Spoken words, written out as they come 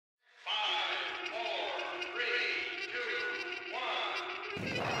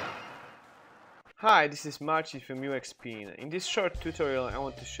Hi, this is Marcin from UXPin. In this short tutorial I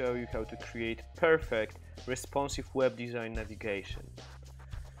want to show you how to create perfect responsive web design navigation.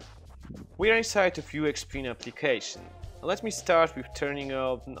 We are inside of UXPin application. Let me start with turning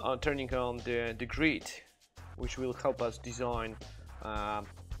on the grid, which will help us design a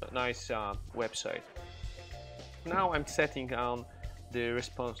nice website. Now I'm setting on the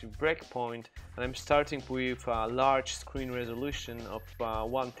responsive breakpoint, and I'm starting with a large screen resolution of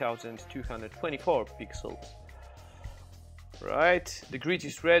 1224 pixels. Right, the grid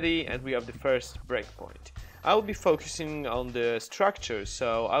is ready and we have the first breakpoint. I will be focusing on the structure,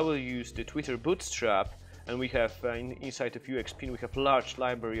 so I will use the Twitter bootstrap, and we have inside of UXPin we have a large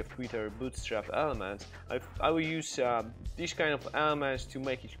library of Twitter bootstrap elements. I will use these kind of elements to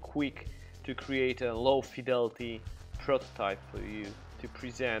make it quick to create a low fidelity prototype for you to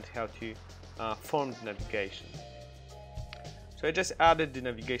present how to form the navigation. So I just added the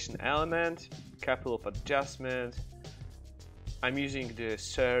navigation element, couple of adjustments. I'm using the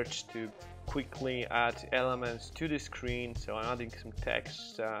search to quickly add elements to the screen, so I'm adding some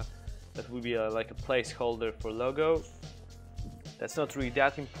text that will be like a placeholder for logo. That's not really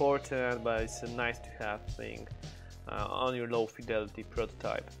that important, but it's a nice to have thing on your low fidelity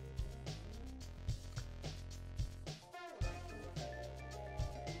prototype.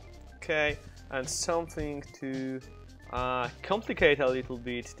 Okay, and something to complicate a little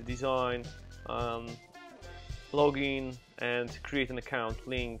bit the design, login and create an account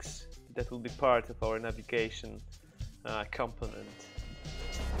links that will be part of our navigation component.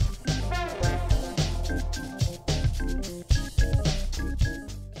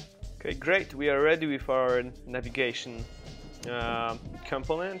 Okay, great, we are ready with our navigation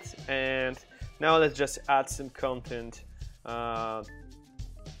component, and now let's just add some content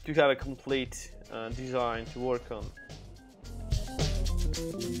to have a complete design to work on.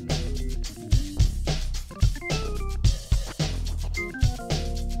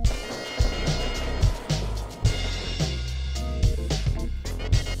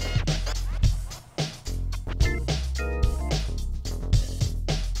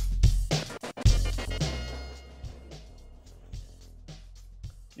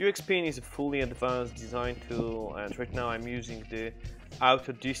 UXPin is a fully advanced design tool, and right now I'm using the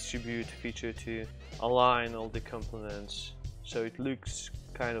auto distribute feature to align all the components so it looks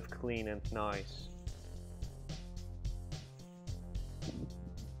kind of clean and nice.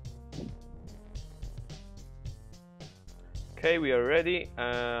 Okay, we are ready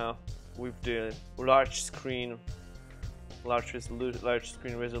with the large screen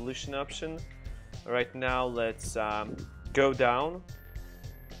resolution option. Right now let's go down.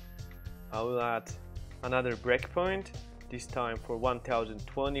 I will add another breakpoint, this time for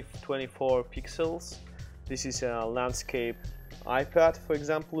 1024 pixels. This is a landscape iPad, for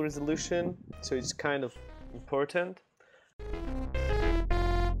example, resolution, so it's kind of important.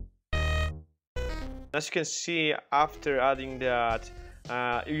 As you can see, after adding that,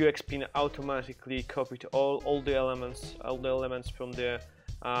 UXPin automatically copied all the elements from the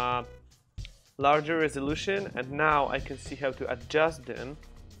larger resolution, and now I can see how to adjust them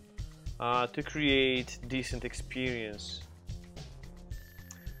to create decent experience.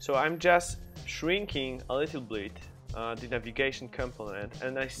 So I'm just shrinking a little bit the navigation component,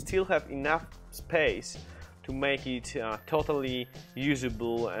 and I still have enough space to make it totally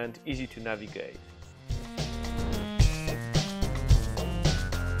usable and easy to navigate.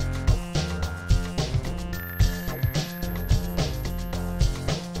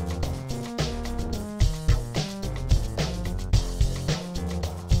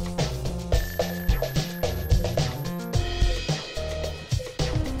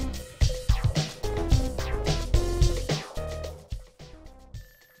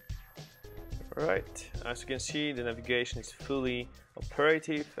 Right, as you can see, the navigation is fully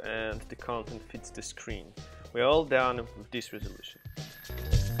operative and the content fits the screen. We're all done with this resolution.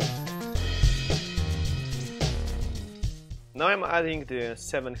 Now I'm adding the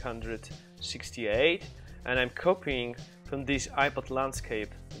 768, and I'm copying from this iPad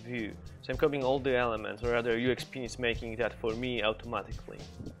landscape view. So I'm copying all the elements, or rather UXPin is making that for me automatically.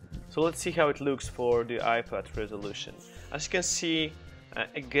 So let's see how it looks for the iPad resolution. As you can see,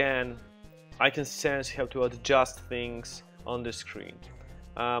 again, I can sense how to adjust things on the screen.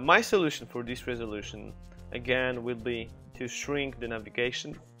 My solution for this resolution again will be to shrink the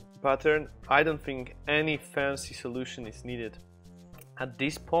navigation pattern. I don't think any fancy solution is needed at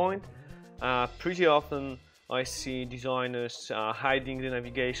this point. Pretty often I see designers hiding the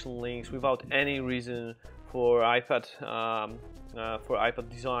navigation links without any reason for iPad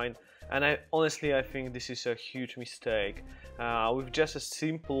design, and honestly I think this is a huge mistake. With just a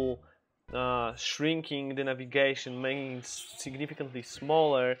simple shrinking the navigation, making it significantly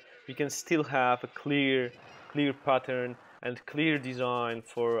smaller, we can still have a clear pattern and clear design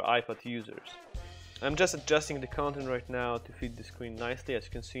for iPad users. I'm just adjusting the content right now to fit the screen nicely. As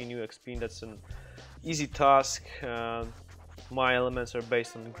you can see in UXPin, that's an easy task. My elements are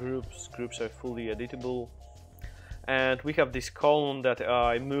based on groups. Groups are fully editable. And we have this column that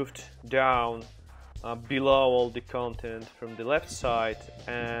I moved down below all the content from the left side.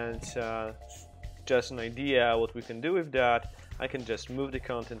 And just an idea what we can do with that, I can just move the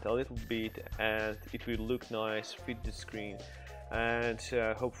content a little bit and it will look nice, fit the screen. And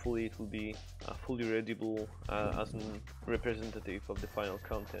hopefully it will be fully readable as a representative of the final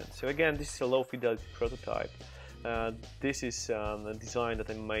content. So again, this is a low fidelity prototype. This is a design that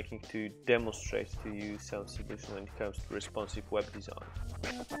I'm making to demonstrate to you some solution when it comes to responsive web design.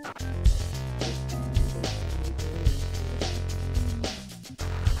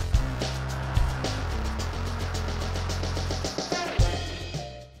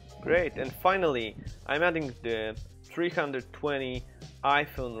 Great, and finally I'm adding the 320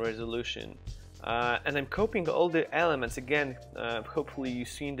 iPhone resolution, and I'm copying all the elements. Again, hopefully you've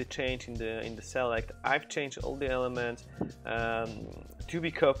seen the change in the select. I've changed all the elements to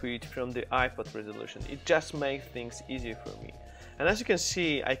be copied from the iPad resolution. It just makes things easier for me. And as you can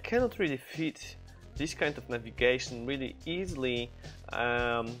see, I cannot really fit this kind of navigation really easily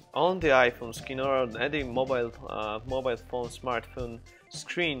on the iPhone screen or on any mobile phone, smartphone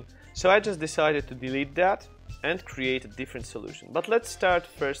screen. So I just decided to delete that and create a different solution. But let's start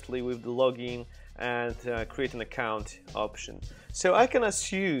firstly with the login and create an account option. So I can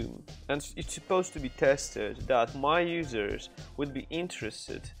assume, and it's supposed to be tested, that my users would be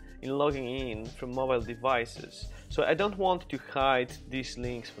interested in logging in from mobile devices. So I don't want to hide these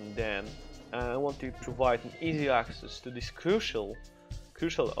links from them. I want to provide an easy access to these crucial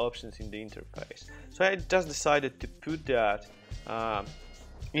options in the interface. So I just decided to put that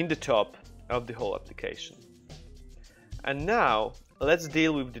in the top of the whole application. And now let's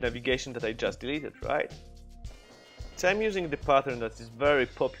deal with the navigation that I just deleted, right? So I'm using the pattern that is very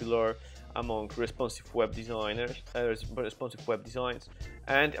popular among responsive web designers, responsive web designs,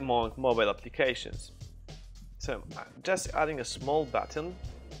 and among mobile applications. So I'm just adding a small button.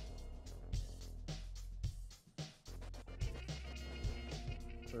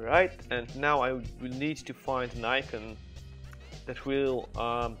 Right, and now I will need to find an icon that will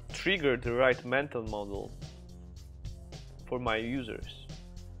trigger the right mental model for my users.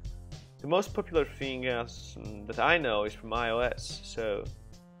 The most popular thing that I know is from iOS, so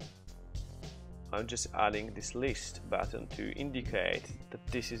I'm just adding this list button to indicate that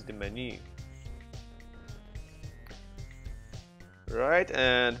this is the menu. Right,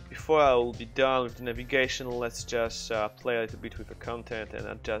 and before I will be done with the navigation, let's just play a little bit with the content and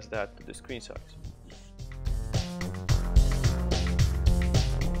adjust that to the screen size.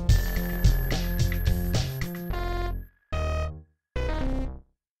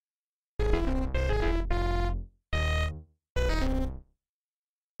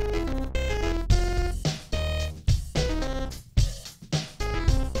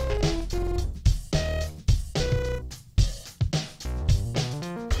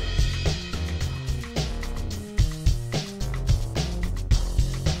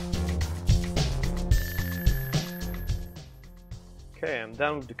 Okay, I'm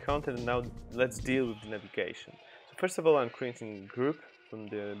done with the content and now let's deal with the navigation. So first of all, I'm creating a group from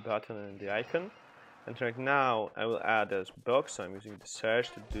the button and the icon. And right now I will add a box, so I'm using the search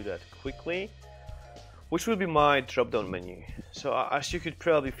to do that quickly, which will be my drop-down menu. So as you could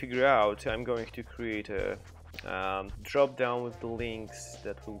probably figure out, I'm going to create a drop-down with the links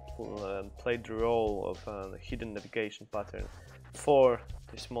that will play the role of a hidden navigation pattern for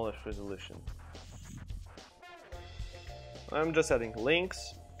the smallest resolution. I'm just adding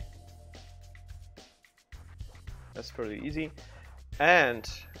links. That's fairly easy. And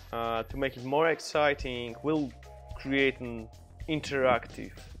to make it more exciting, we'll create an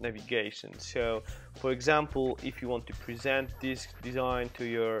interactive navigation. So, for example, if you want to present this design to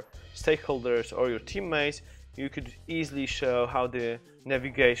your stakeholders or your teammates, you could easily show how the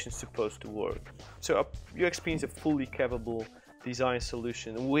navigation is supposed to work. So, UXPin is a fully capable design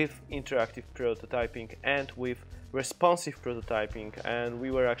solution with interactive prototyping and with responsive prototyping, and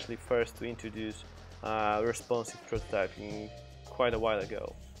we were actually first to introduce responsive prototyping quite a while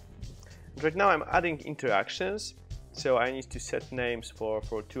ago. Right now I'm adding interactions, so I need to set names for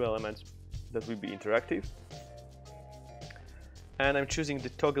two elements that will be interactive, and I'm choosing the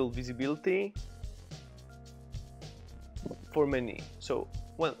toggle visibility for menu. So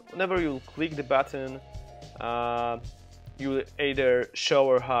whenever you click the button, you will either show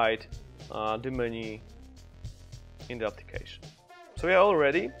or hide the menu in the application. So we are all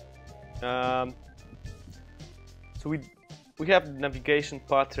ready. So we have the navigation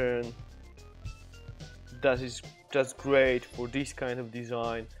pattern that is just great for this kind of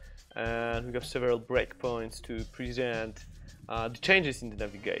design, and we have several breakpoints to present the changes in the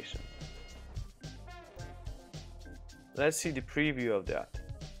navigation. Let's see the preview of that.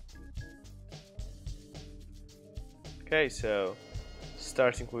 Okay, so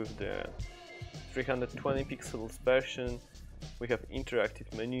starting with the 320 pixels version, we have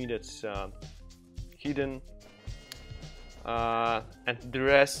interactive menu that's hidden, and the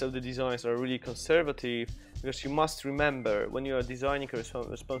rest of the designs are really conservative, because you must remember, when you are designing a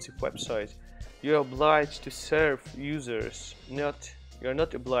responsive website, you are obliged to serve users, you are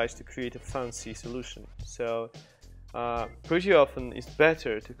not obliged to create a fancy solution. So pretty often it's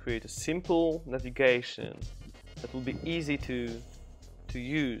better to create a simple navigation that will be easy to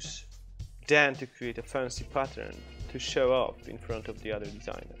use than to create a fancy pattern to show off in front of the other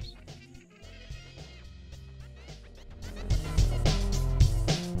designers.